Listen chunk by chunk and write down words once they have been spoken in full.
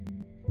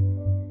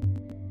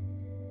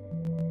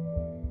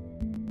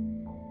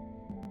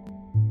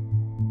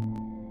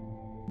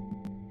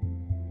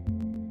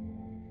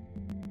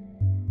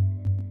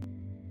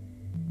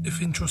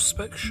If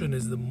introspection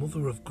is the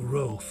mother of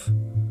growth,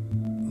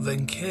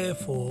 then care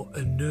for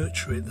and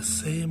nurture it the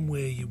same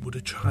way you would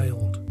a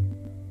child.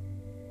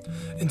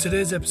 In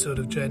today's episode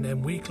of Gen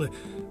M Weekly,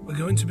 we're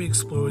going to be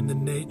exploring the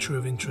nature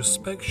of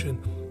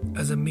introspection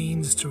as a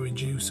means to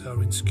reduce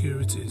our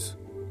insecurities.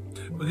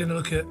 We're going to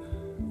look at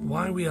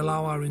why we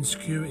allow our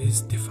insecurities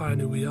to define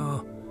who we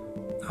are,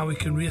 how we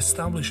can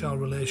re-establish our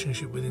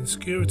relationship with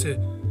insecurity,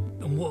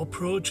 and what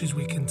approaches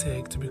we can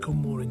take to become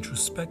more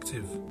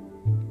introspective.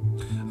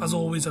 As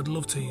always, I'd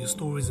love to hear your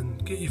stories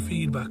and get your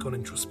feedback on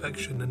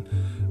introspection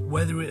and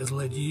whether it has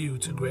led you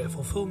to greater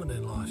fulfillment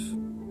in life.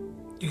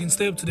 You can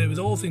stay up to date with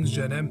all things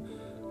Gen M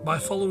by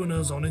following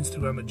us on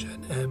Instagram at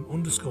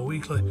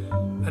GenM_weekly,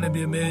 and it'd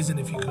be amazing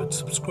if you could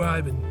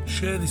subscribe and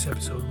share this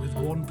episode with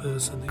one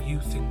person that you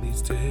think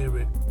needs to hear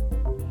it.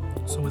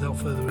 So without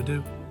further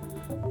ado,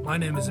 my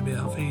name is Amir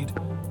Hafid,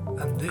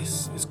 and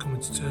this is Coming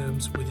to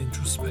Terms with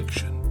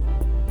Introspection.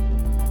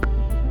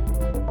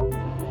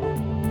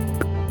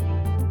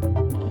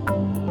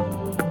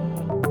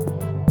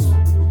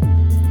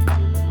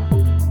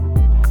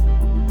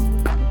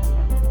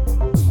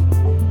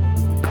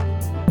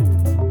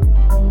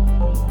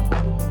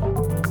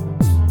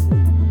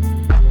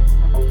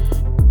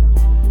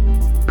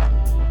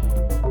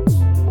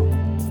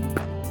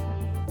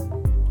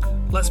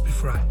 Let's be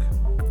frank.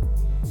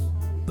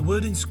 The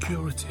word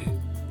insecurity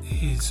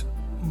is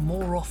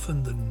more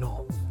often than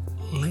not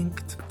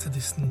linked to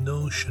this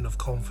notion of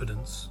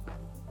confidence.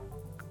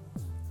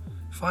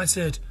 If I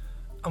said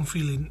I'm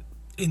feeling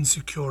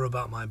insecure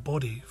about my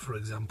body, for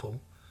example,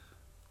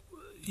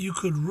 you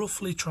could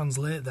roughly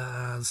translate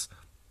that as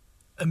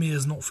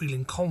Amir's not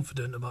feeling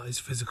confident about his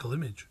physical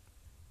image.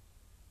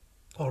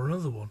 Or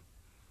another one.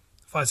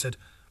 If I said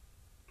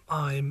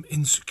I'm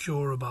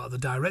insecure about the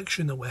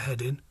direction that we're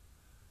heading,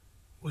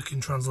 we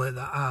can translate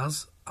that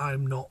as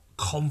I'm not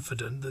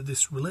confident that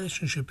this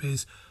relationship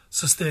is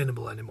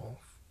sustainable anymore.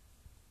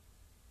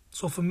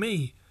 So for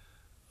me,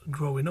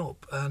 growing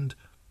up, and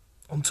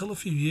until a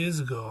few years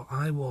ago,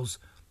 I was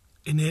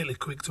innately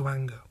quick to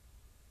anger.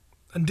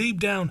 And deep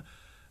down,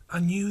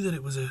 I knew that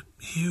it was a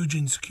huge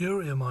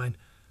insecurity of mine,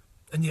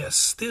 and yet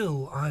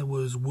still I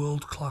was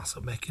world class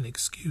at making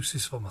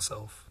excuses for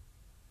myself.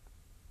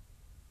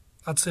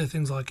 I'd say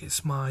things like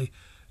it's my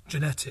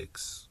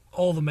genetics,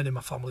 all the men in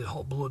my family are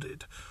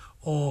hot-blooded,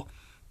 or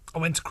I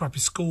went to crappy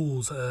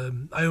schools,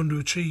 I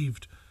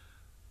underachieved.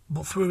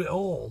 But through it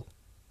all,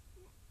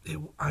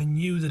 I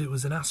knew that it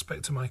was an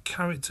aspect of my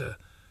character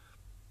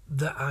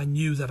that I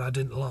knew that I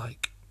didn't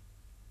like.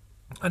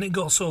 And it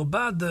got so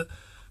bad that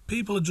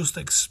people would just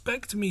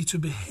expect me to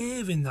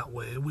behave in that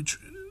way, which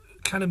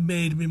kind of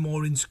made me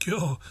more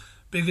insecure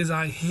because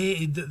I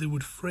hated that they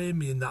would frame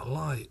me in that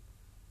light.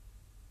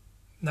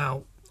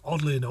 Now,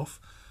 oddly enough,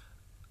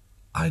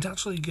 I'd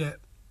actually get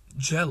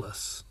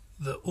jealous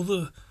that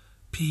other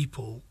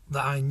people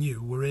that I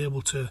knew were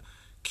able to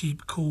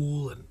keep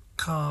cool and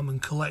calm and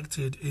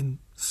collected in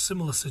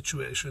similar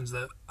situations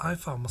that I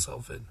found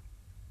myself in.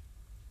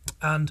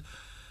 And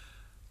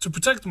to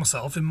protect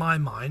myself, in my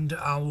mind,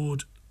 I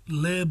would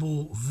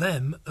label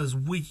them as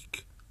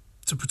weak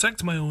to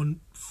protect my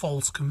own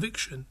false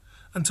conviction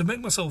and to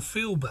make myself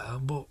feel better.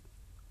 But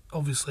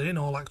obviously, in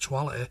all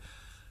actuality,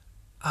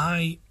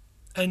 I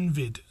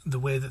envied the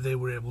way that they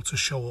were able to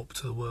show up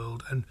to the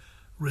world and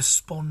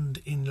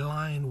respond in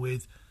line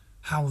with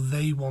how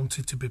they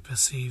wanted to be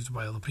perceived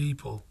by other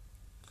people.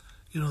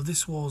 You know,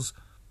 this was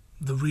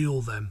the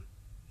real them,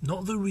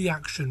 not the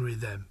reactionary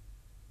them.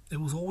 It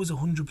was always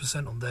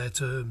 100% on their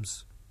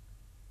terms.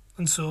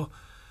 And so,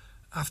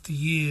 after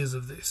years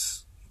of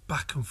this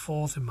back and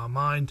forth in my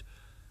mind,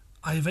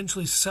 I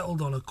eventually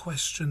settled on a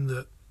question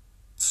that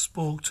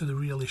spoke to the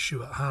real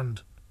issue at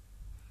hand.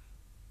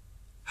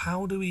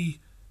 How do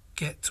we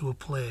get to a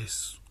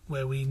place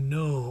where we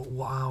know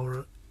what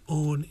our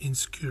own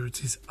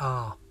insecurities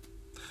are?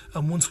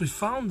 And once we've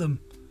found them,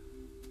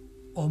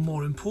 or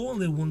more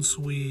importantly, once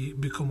we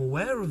become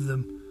aware of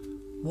them,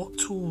 what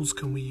tools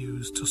can we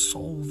use to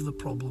solve the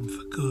problem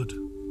for good?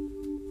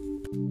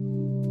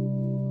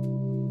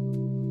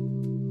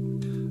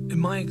 In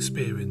my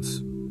experience,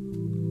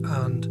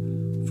 and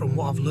from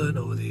what I've learned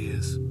over the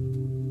years,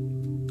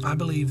 I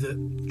believe that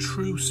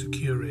true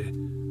security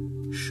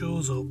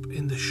shows up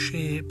in the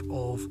shape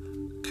of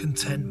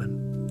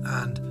contentment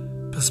and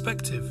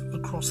perspective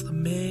across the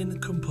main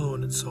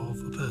components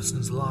of a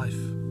person's life.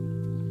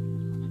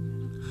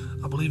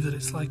 I believe that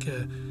it's like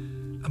a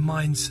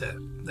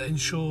mindset that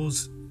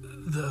ensures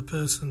that a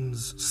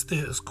person's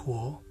status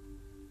quo,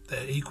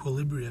 their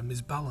equilibrium,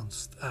 is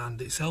balanced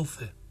and it's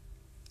healthy.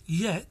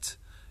 Yet,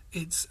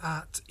 it's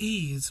at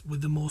ease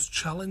with the most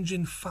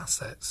challenging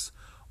facets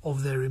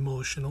of their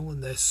emotional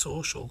and their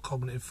social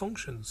cognitive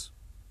functions.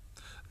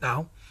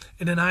 Now,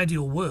 in an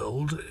ideal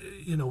world,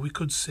 we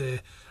could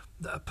say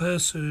that a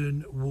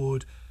person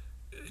would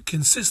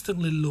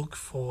consistently look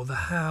for the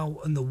how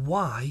and the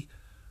why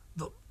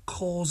that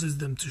causes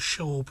them to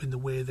show up in the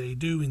way they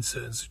do in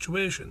certain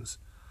situations.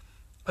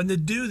 And they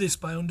do this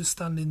by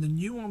understanding the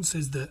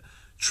nuances that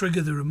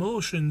trigger their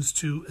emotions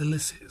to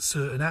elicit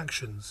certain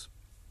actions.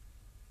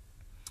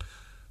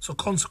 So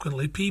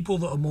consequently, people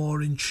that are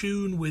more in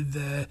tune with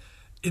their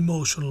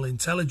emotional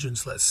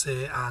intelligence, let's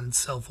say, and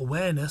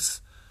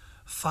self-awareness,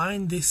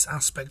 find this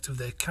aspect of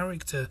their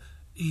character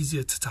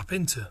easier to tap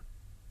into.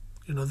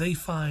 They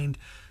find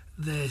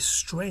their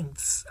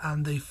strengths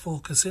and they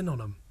focus in on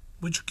them,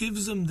 which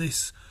gives them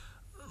this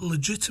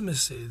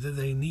legitimacy that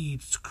they need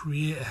to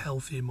create a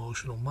healthy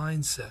emotional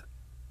mindset.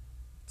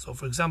 So,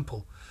 for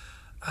example,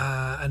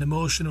 an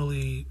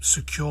emotionally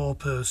secure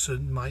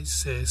person might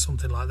say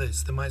something like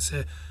this. They might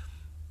say,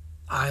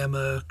 I am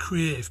a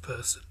creative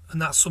person,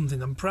 and that's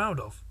something I'm proud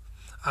of.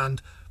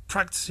 And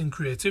practicing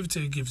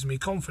creativity gives me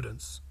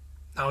confidence.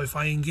 Now, if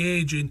I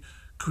engage in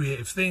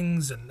creative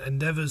things and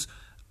endeavours,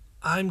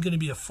 I'm going to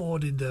be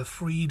afforded the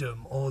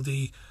freedom or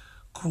the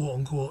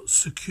quote-unquote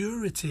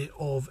security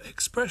of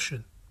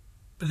expression,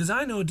 because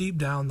I know deep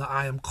down that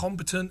I am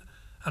competent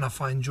and I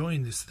find joy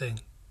in this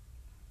thing.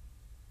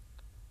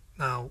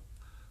 Now,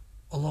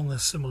 along a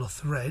similar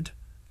thread,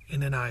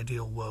 in an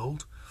ideal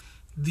world,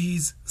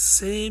 these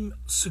same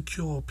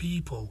secure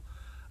people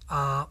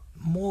are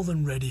more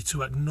than ready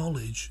to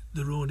acknowledge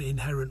their own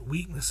inherent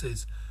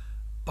weaknesses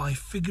by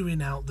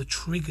figuring out the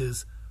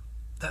triggers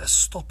that are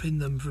stopping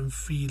them from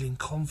feeling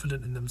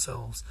confident in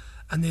themselves,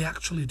 and they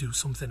actually do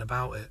something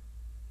about it.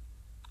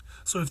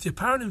 So if the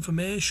apparent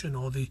information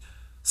or the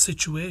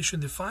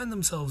situation they find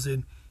themselves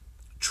in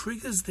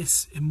triggers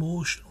this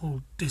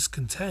emotional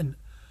discontent,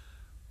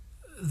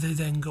 they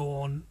then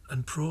go on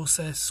and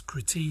process,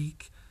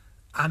 critique,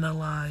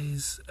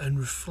 analyse and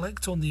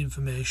reflect on the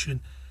information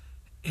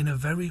in a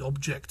very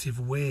objective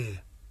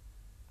way.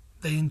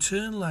 They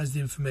internalise the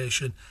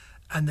information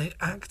and they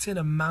act in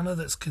a manner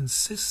that's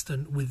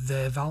consistent with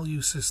their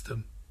value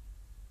system.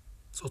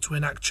 So to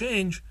enact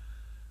change,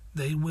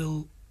 they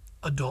will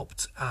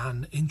adopt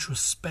an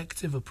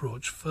introspective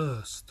approach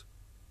first.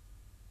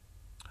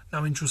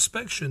 Now,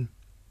 introspection,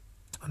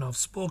 and I've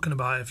spoken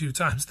about it a few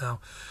times now,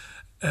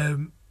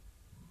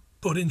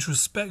 but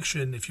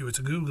introspection, if you were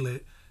to Google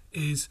it,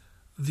 is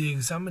the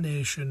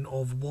examination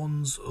of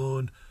one's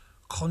own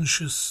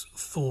conscious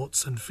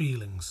thoughts and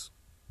feelings.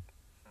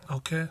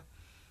 Okay?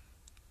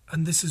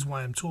 And this is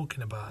why I'm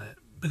talking about it,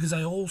 because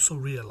I also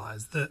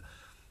realise that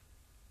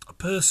a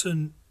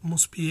person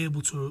must be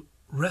able to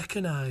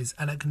recognise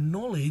and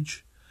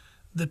acknowledge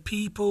the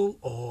people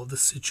or the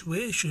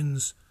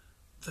situations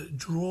that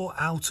draw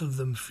out of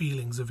them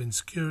feelings of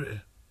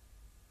insecurity.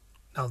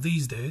 Now,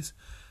 these days,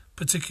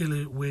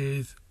 particularly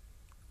with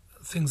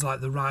things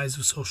like the rise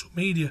of social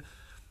media,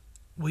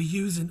 we're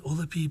using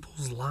other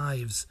people's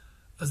lives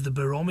as the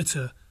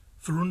barometer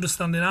for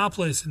understanding our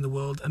place in the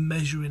world and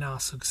measuring our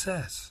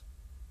success.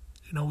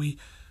 We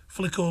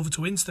flick over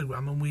to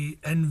Instagram and we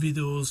envy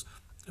those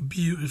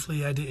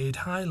beautifully edited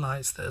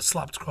highlights that are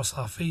slapped across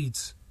our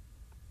feeds.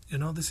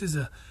 This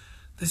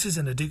is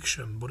an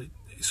addiction, but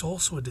it's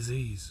also a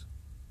disease.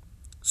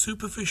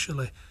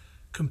 Superficially,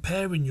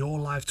 comparing your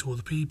life to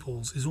other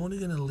people's is only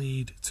going to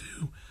lead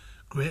to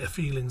greater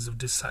feelings of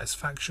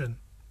dissatisfaction.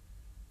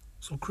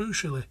 So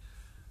crucially,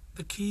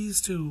 the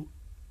keys to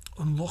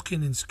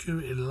unlocking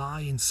insecurity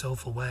lie in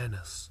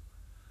self-awareness,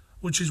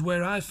 which is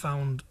where I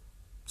found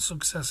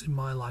success in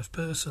my life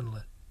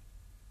personally.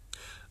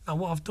 Now,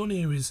 what I've done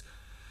here is,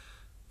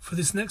 for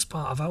this next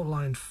part, I've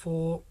outlined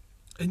 4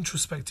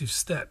 introspective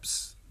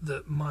steps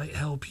that might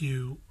help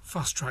you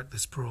fast track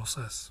this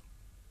process.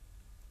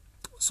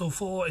 So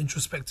 4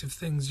 introspective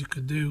things you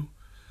could do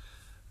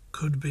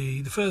could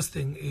be, the first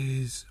thing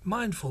is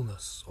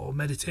mindfulness or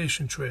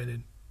meditation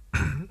training.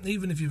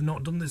 Even if you've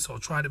not done this or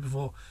tried it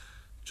before,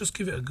 just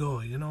give it a go.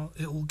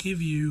 It will give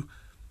you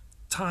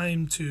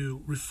time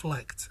to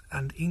reflect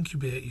and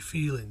incubate your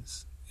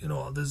feelings.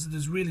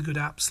 There's really good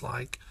apps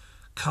like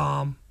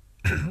Calm,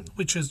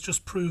 which has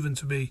just proven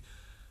to be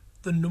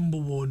the number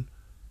one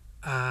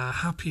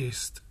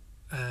happiest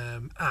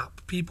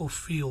app. People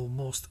feel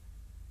most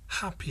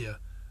happier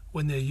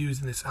when they're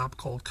using this app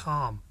called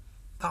Calm.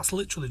 That's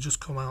literally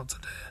just come out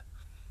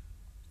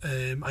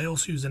today. I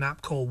also use an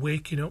app called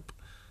Waking Up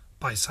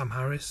by Sam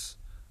Harris,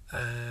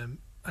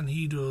 and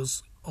he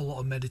does a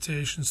lot of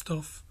meditation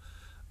stuff,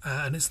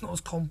 and it's not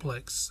as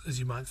complex as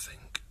you might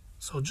think.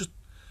 So just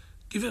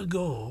give it a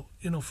go,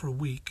 for a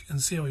week and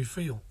see how you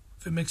feel.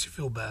 If it makes you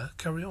feel better,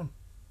 carry on.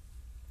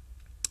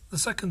 The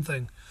second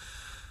thing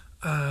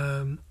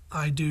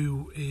I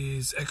do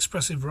is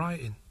expressive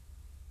writing.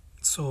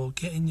 So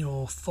getting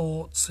your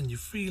thoughts and your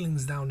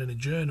feelings down in a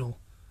journal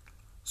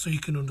so you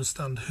can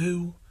understand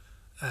who,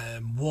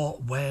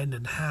 what, when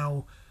and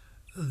how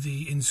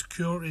the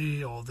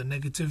insecurity or the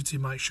negativity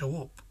might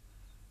show up,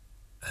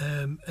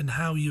 and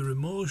how your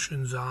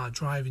emotions are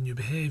driving your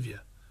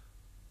behaviour.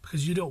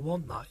 Because you don't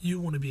want that. You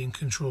want to be in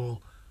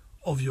control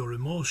of your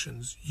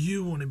emotions.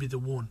 You want to be the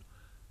one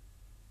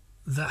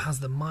that has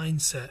the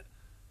mindset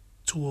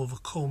to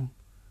overcome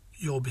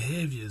your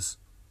behaviours.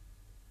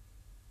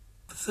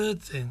 The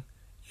third thing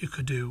you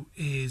could do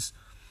is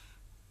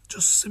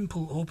just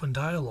simple open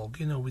dialogue,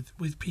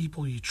 with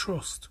people you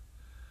trust,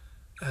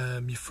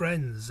 your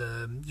friends,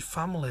 your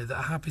family that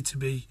are happy to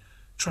be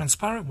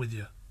transparent with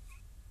you.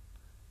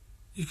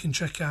 you can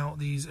check out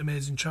these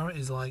amazing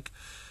charities like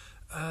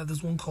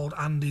there's one called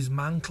Andy's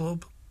Man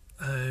Club,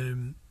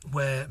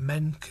 where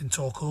men can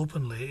talk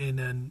openly in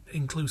an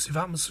inclusive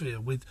atmosphere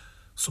with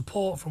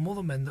support from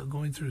other men that are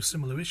going through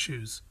similar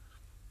issues.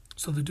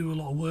 So they do a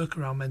lot of work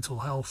around mental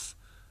health,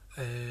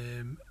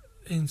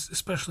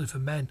 especially for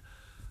men.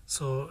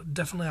 So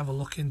definitely have a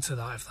look into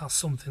that if that's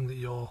something that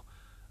you're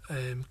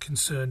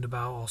concerned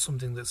about, or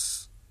something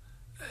that's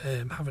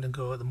having a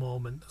go at the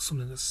moment,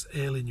 something that's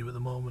ailing you at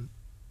the moment.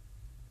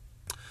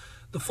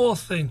 The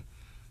fourth thing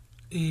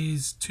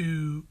is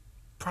to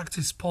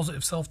practice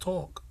positive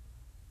self-talk,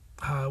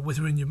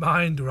 whether in your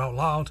mind or out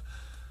loud.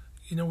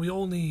 You know, we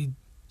all need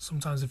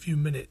sometimes a few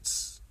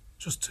minutes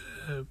just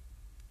to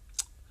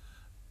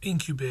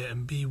incubate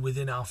and be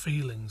within our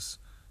feelings,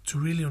 to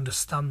really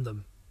understand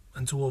them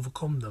and to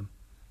overcome them.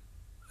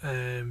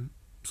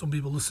 Some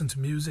people listen to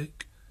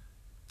music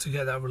to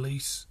get that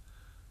release,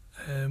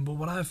 but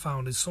what I've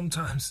found is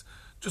sometimes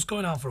just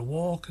going out for a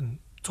walk and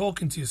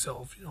talking to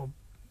yourself, you know,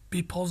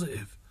 be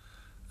positive.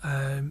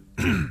 I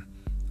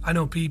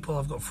know people,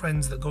 I've got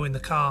friends that go in the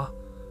car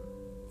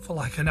for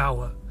like an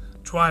hour,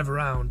 drive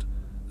around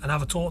and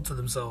have a talk to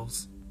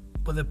themselves,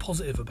 but they're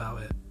positive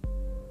about it,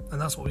 and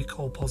that's what we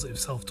call positive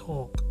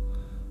self-talk.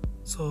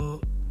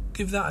 So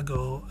give that a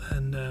go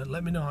and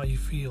let me know how you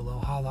feel,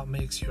 or how that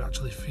makes you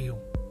actually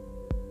feel.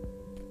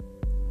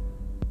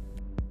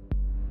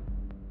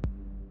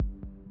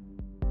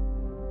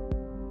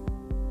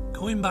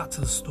 Going back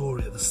to the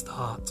story at the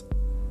start,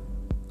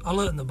 I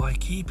learned that by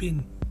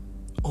keeping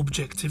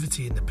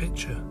objectivity in the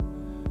picture,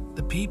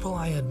 the people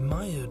I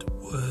admired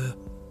were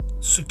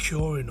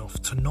secure enough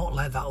to not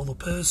let that other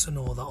person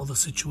or that other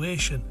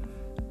situation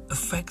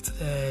affect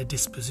their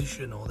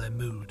disposition or their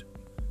mood.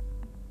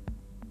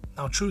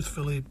 Now,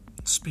 truthfully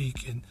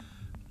speaking,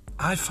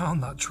 I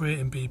found that trait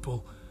in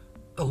people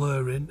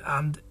alluring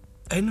and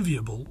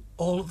enviable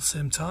all at the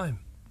same time.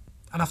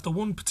 And after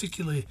one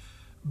particularly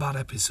bad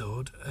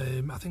episode,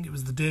 I think it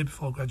was the day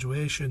before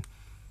graduation,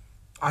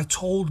 I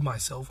told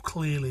myself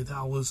clearly that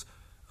I was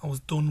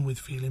done with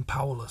feeling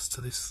powerless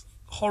to this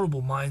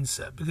horrible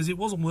mindset, because it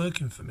wasn't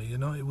working for me, you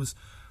know,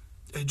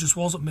 it just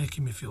wasn't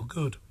making me feel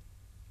good.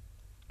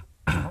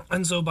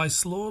 And so by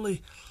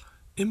slowly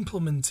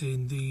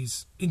implementing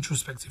these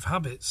introspective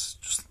habits,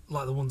 just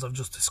like the ones I've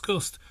just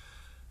discussed,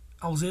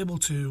 I was able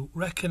to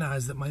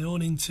recognise that my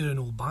own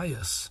internal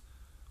bias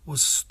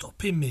was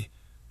stopping me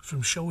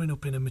from showing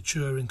up in a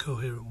mature and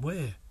coherent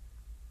way.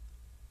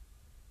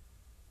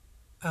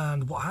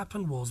 And what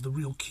happened was, the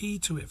real key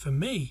to it for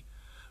me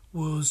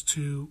was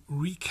to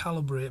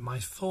recalibrate my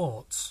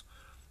thoughts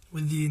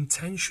with the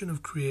intention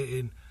of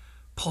creating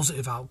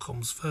positive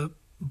outcomes for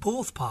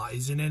both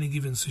parties in any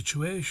given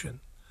situation,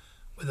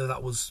 whether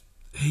that was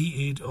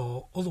heated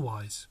or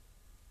otherwise.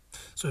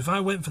 So if I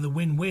went for the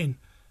win-win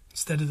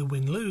instead of the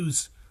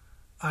win-lose,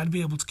 I'd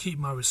be able to keep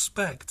my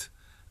respect,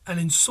 and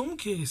in some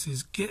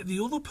cases get the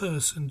other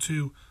person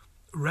to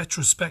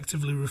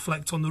retrospectively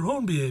reflect on their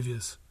own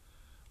behaviours,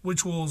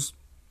 which was,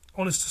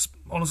 honest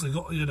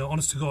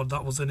to God,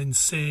 that was an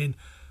insane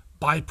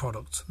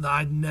byproduct that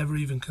I'd never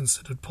even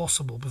considered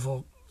possible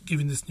before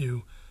giving this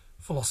new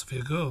philosophy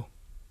a go.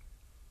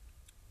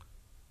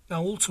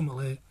 Now,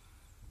 ultimately,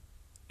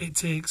 it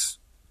takes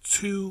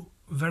two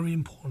very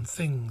important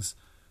things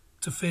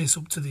to face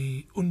up to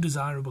the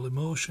undesirable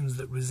emotions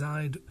that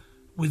reside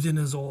within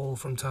us all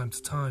from time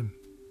to time.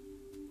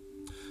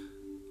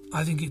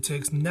 I think it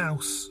takes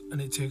nous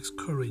and it takes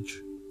courage.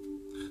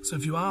 So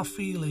if you are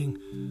feeling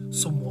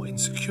somewhat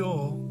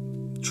insecure,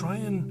 try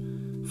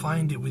and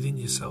find it within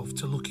yourself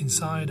to look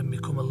inside and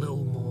become a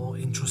little more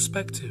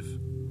introspective.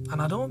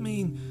 And I don't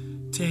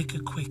mean take a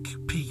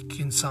quick peek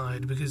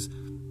inside, because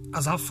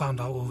as I've found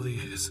out over the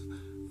years,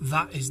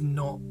 that is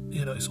not,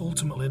 it's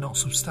ultimately not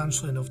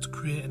substantial enough to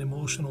create an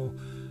emotional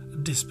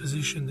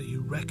disposition that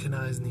you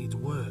recognise needs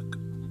work.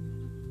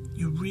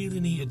 You really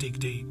need to dig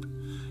deep.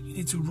 You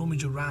need to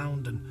rummage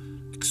around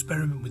and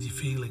experiment with your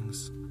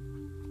feelings.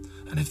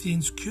 And if the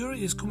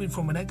insecurity is coming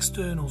from an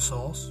external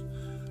source,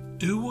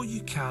 do what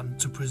you can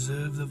to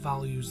preserve the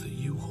values that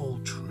you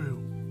hold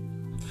true.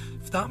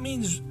 If that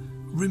means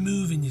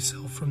removing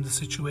yourself from the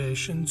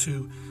situation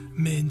to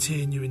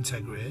maintain your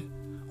integrity,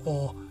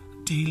 or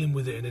dealing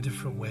with it in a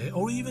different way,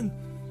 or even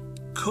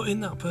cutting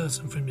that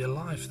person from your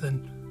life,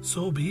 then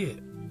so be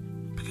it.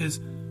 Because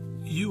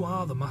you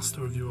are the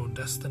master of your own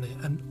destiny,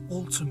 and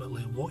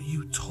ultimately what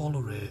you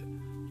tolerate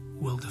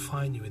will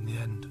define you in the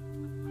end.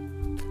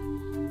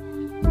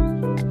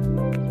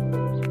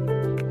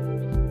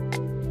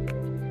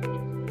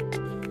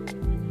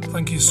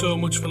 Thank you so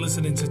much for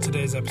listening to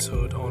today's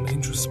episode on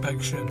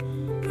introspection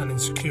and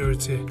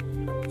insecurity.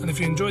 And if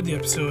you enjoyed the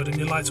episode and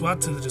you'd like to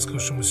add to the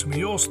discussion with some of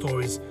your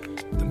stories,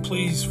 then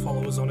please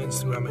follow us on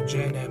Instagram at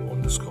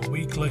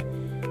jnm_weekly.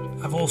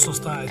 I've also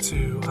started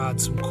to add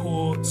some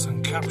quotes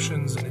and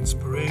captions and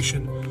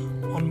inspiration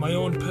on my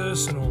own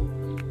personal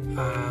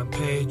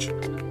page,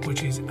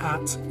 which is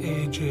at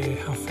AJ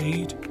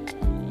Hafid.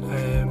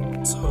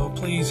 So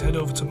please head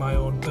over to my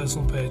own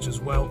personal page as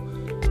well,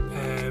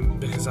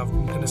 because because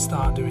I'm going to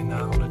start doing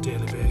that on a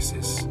daily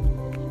basis.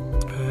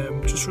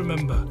 Just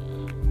remember,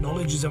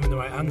 knowledge is having the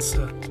right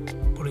answer,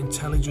 but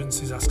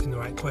intelligence is asking the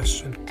right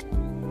question.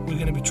 We're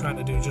going to be trying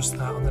to do just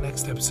that on the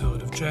next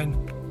episode of Gen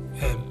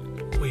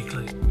M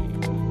Weekly.